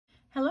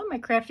Hello my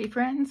crafty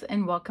friends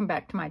and welcome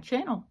back to my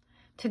channel.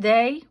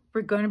 Today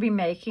we're going to be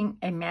making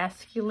a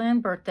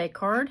masculine birthday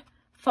card,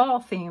 fall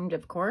themed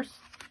of course.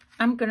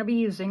 I'm going to be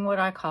using what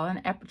I call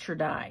an aperture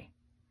die.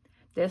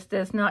 This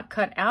does not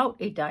cut out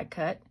a die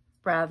cut,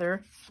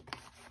 rather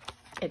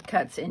it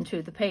cuts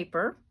into the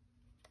paper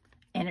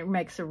and it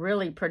makes a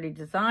really pretty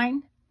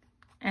design.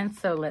 And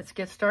so let's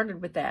get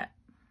started with that.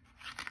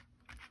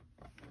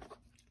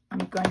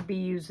 I'm going to be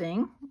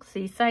using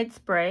Seaside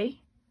Spray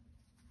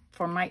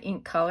for my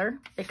ink color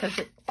because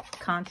it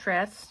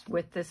contrasts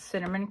with this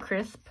Cinnamon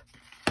Crisp.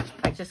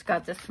 I just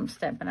got this from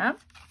Stampin' Up.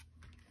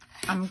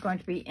 I'm going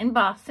to be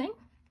embossing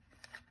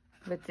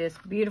with this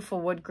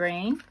beautiful wood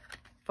grain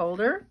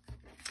folder.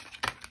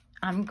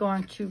 I'm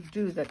going to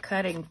do the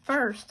cutting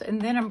first and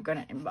then I'm going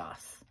to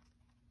emboss.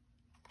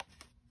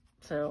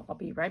 So I'll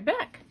be right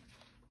back.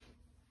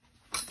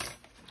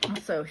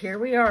 So here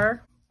we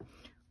are.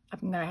 I'm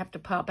going to have to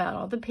pop out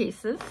all the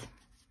pieces.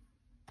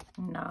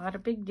 Not a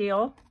big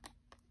deal.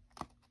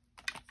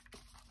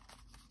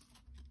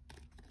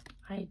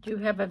 I do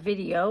have a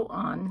video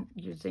on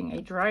using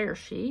a dryer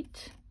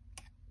sheet.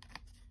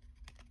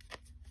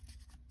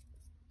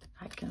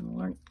 I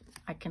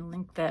can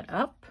link that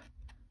up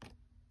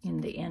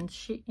in the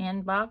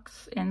end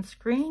box, end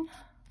screen.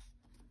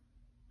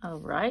 All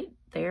right,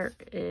 there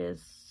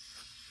is,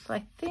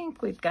 I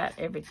think we've got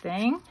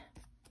everything.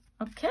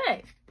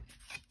 Okay.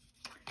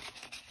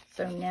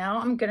 So now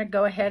I'm going to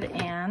go ahead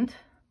and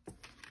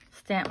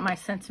stamp my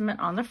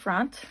sentiment on the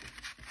front.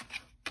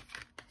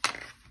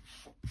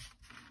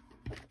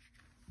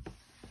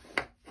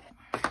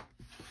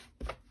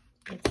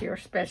 It's your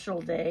special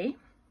day.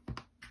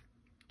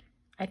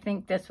 I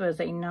think this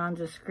was a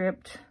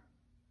nondescript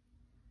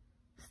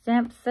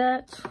stamp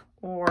set,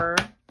 or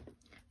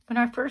when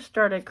I first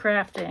started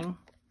crafting,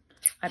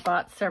 I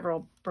bought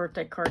several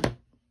birthday card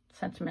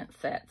sentiment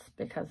sets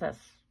because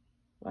that's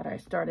what I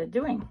started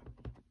doing.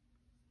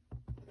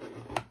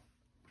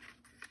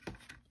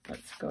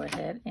 Let's go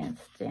ahead and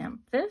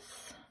stamp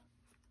this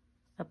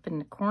up in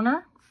the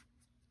corner.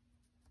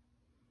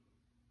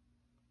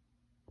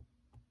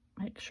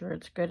 Make sure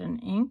it's good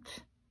and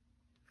inked.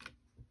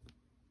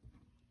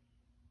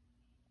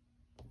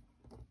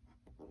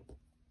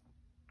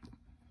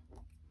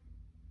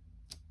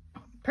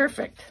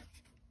 Perfect.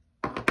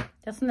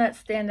 Doesn't that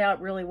stand out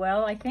really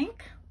well, I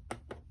think?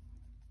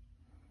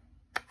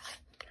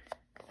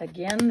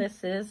 Again,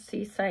 this is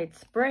Seaside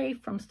Spray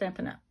from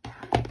Stampin' Up.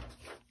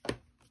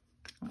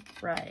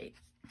 Right.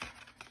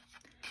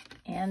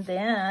 And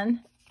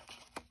then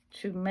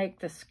to make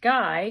the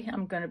sky,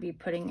 I'm going to be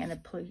putting in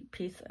a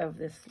piece of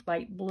this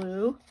light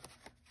blue.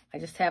 I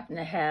just happen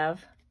to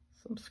have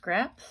some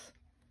scraps.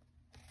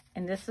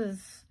 And this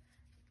is,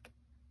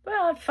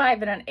 well, 5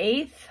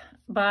 1/8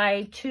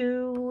 by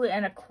 2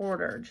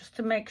 1/4, just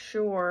to make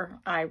sure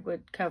I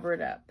would cover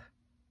it up.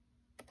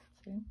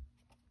 See?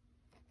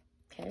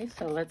 Okay,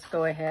 so let's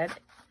go ahead.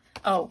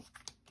 Oh,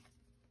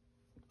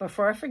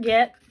 before I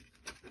forget,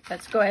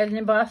 let's go ahead and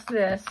emboss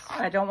this.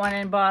 I don't want to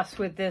emboss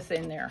with this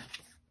in there.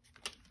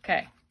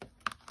 Okay.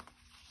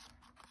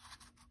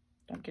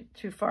 Don't get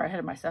too far ahead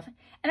of myself.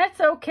 And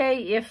it's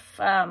okay if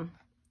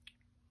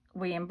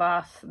we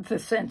emboss the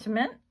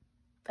sentiment.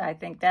 I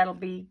think that'll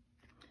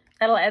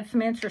add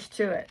some interest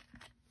to it.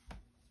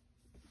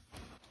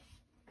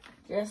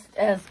 Just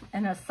as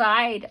an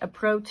aside, a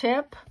pro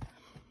tip,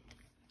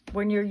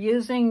 when you're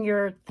using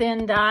your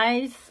thin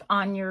dies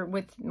on your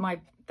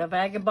the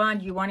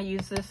Vagabond, you want to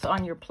use this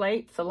on your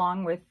plates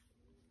along with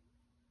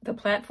the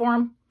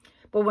platform.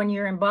 But when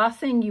you're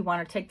embossing, you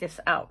want to take this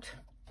out.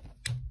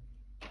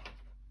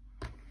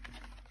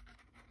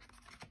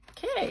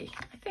 Okay,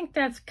 I think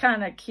that's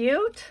kind of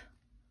cute.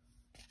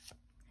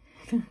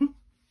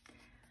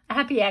 A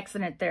happy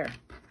accident there.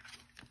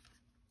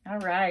 All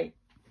right,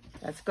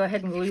 let's go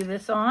ahead and glue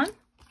this on.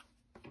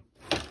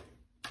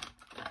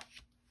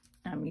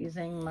 I'm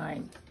using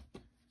my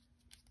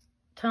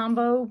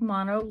Tombow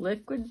Mono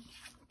Liquid.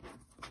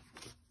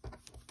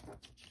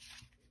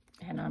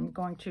 And I'm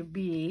going to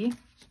be,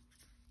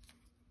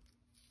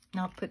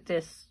 I'll put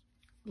this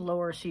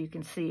lower so you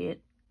can see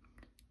it,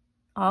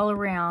 all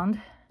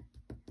around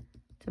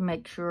to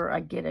make sure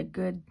I get a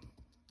good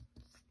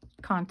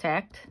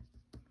contact.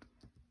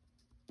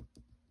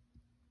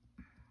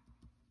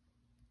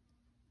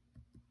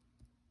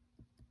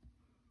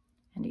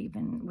 And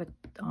even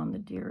on the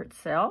deer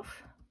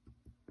itself.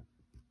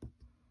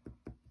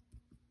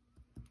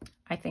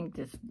 I think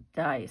this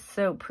die is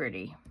so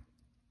pretty.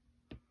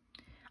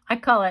 I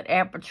call it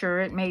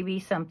aperture. It may be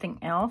something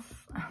else.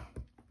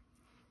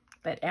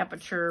 But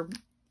aperture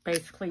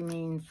basically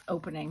means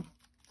opening.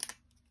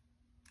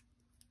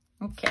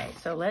 Okay,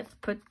 so let's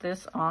put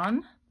this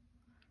on.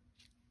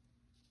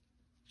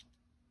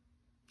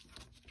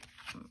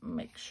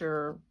 Make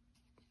sure,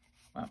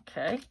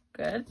 okay,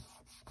 good.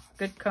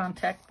 Good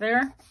contact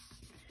there.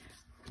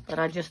 But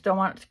I just don't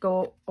want it to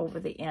go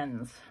over the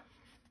ends.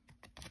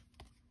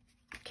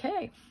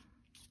 Okay.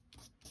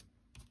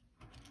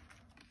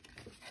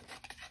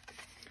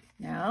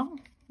 Now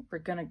we're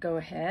going to go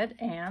ahead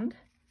and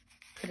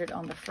put it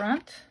on the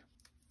front.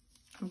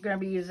 I'm going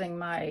to be using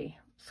my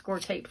score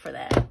tape for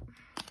that.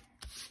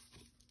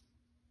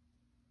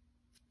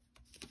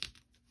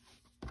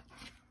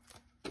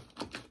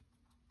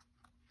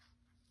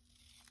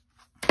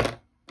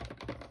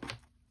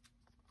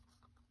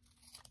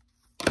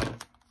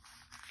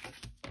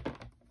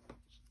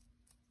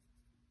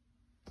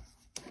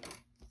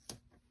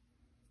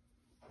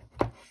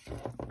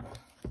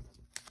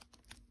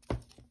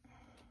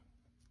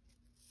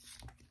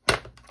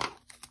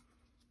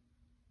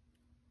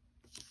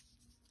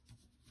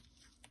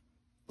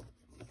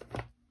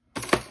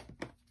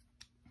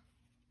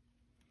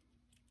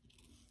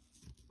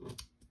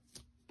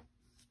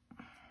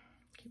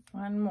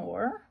 One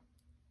more.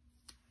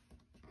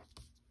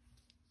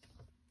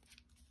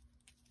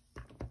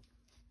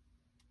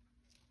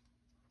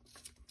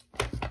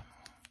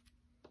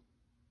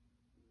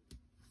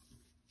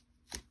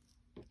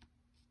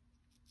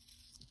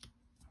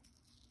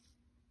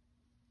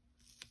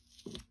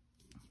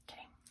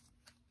 Okay.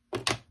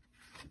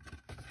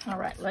 All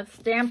right, let's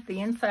stamp the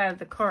inside of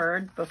the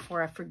card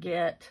before I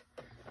forget.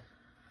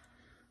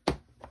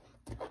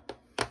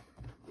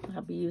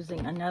 I'll be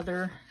using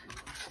another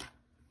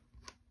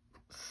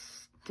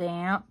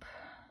stamp.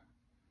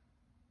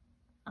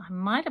 I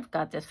might have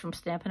got this from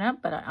Stampin'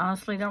 Up, but I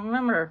honestly don't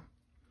remember.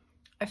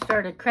 I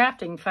started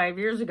crafting 5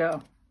 years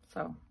ago,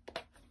 so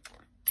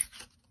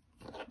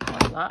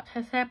a lot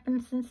has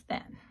happened since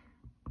then.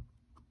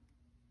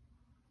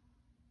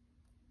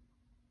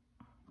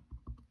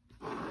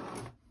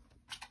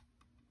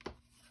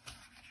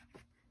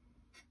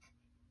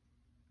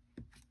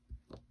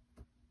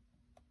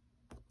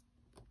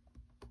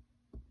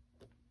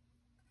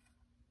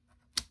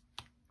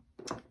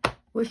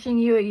 Wishing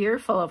you a year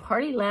full of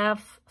hearty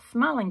laughs,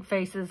 smiling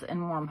faces,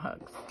 and warm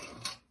hugs.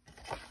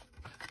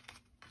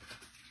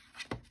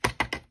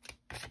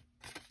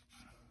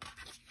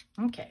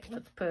 Okay,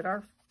 let's put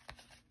our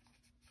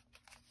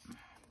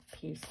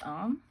piece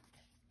on.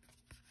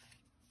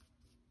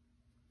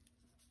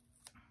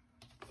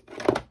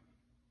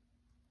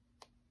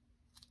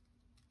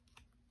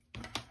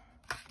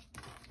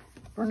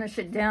 Burnish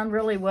it down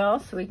really well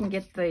so we can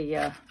get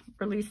the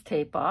release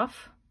tape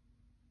off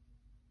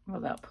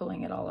without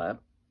pulling it all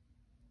up.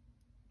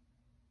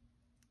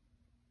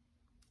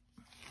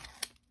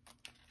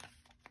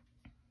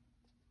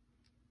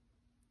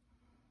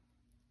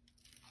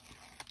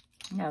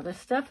 Now this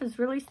stuff is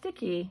really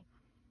sticky.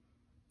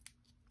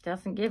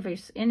 Doesn't give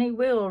us any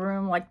wiggle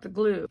room like the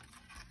glue.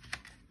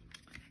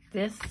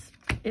 This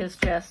is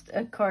just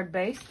a card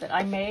base that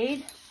I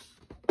made.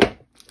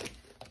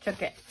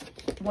 Took it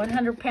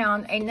 100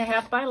 pound,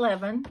 8.5 by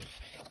 11,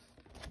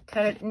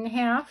 cut it in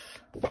half,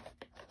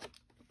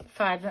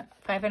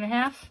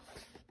 5.5,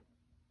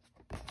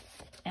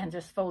 and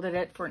just folded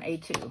it for an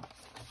A2.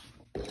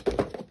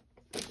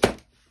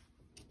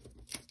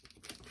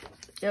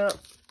 Yep.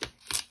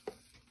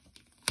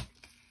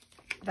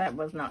 That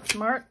was not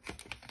smart.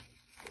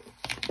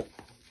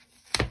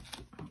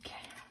 Okay.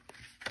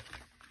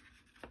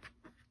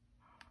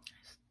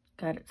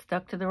 Got it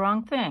stuck to the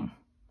wrong thing.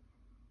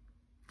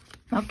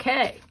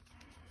 Okay.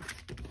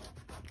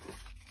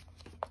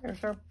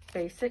 There's our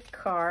basic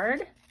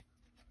card.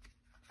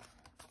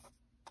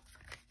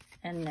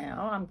 And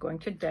now I'm going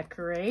to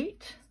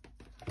decorate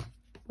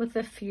with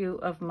a few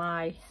of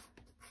my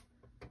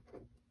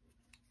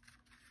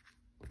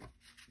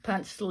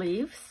punch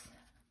sleeves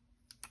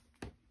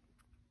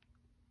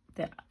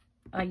that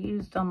I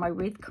used on my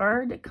wreath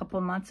card a couple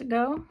of months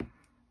ago.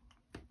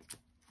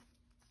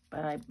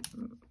 But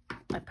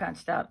I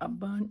punched out a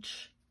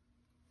bunch.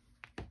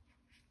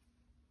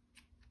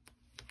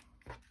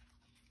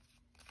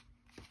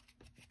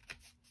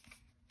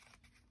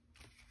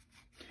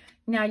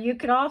 Now you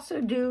could also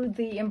do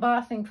the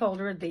embossing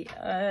folder.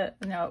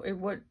 No, it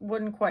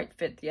wouldn't quite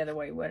fit the other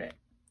way, would it?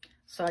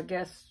 So I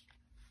guess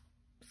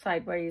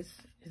sideways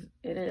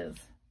it is.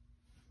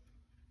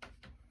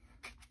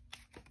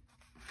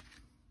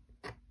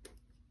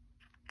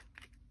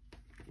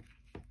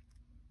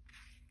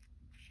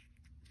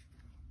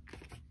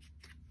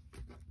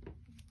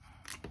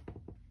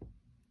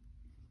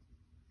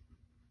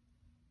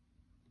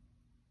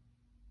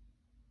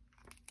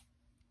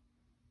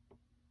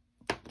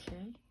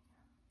 Okay.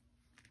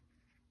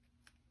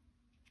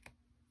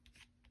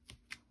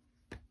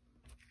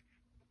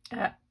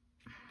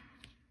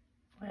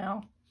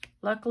 Well,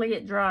 luckily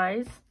it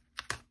dries.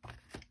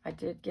 I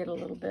did get a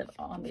little bit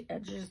on the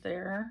edges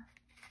there.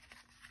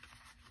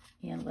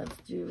 And let's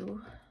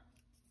do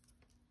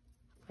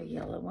a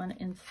yellow one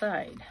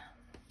inside.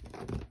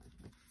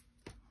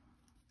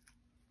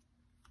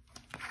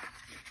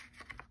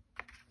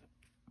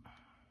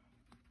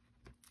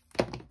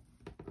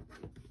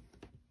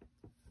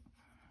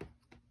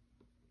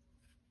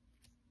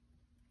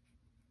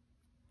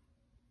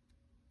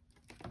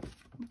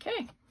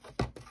 Okay.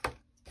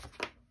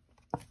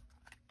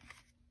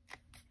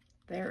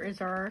 There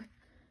is our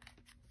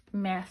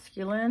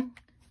masculine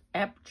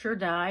aperture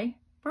die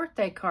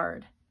birthday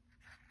card.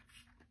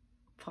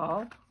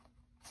 Fall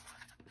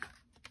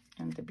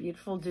and the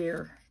beautiful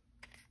deer.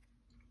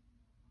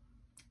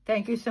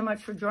 Thank you so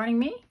much for joining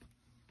me.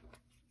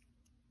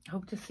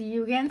 Hope to see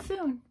you again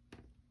soon.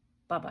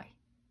 Bye-bye.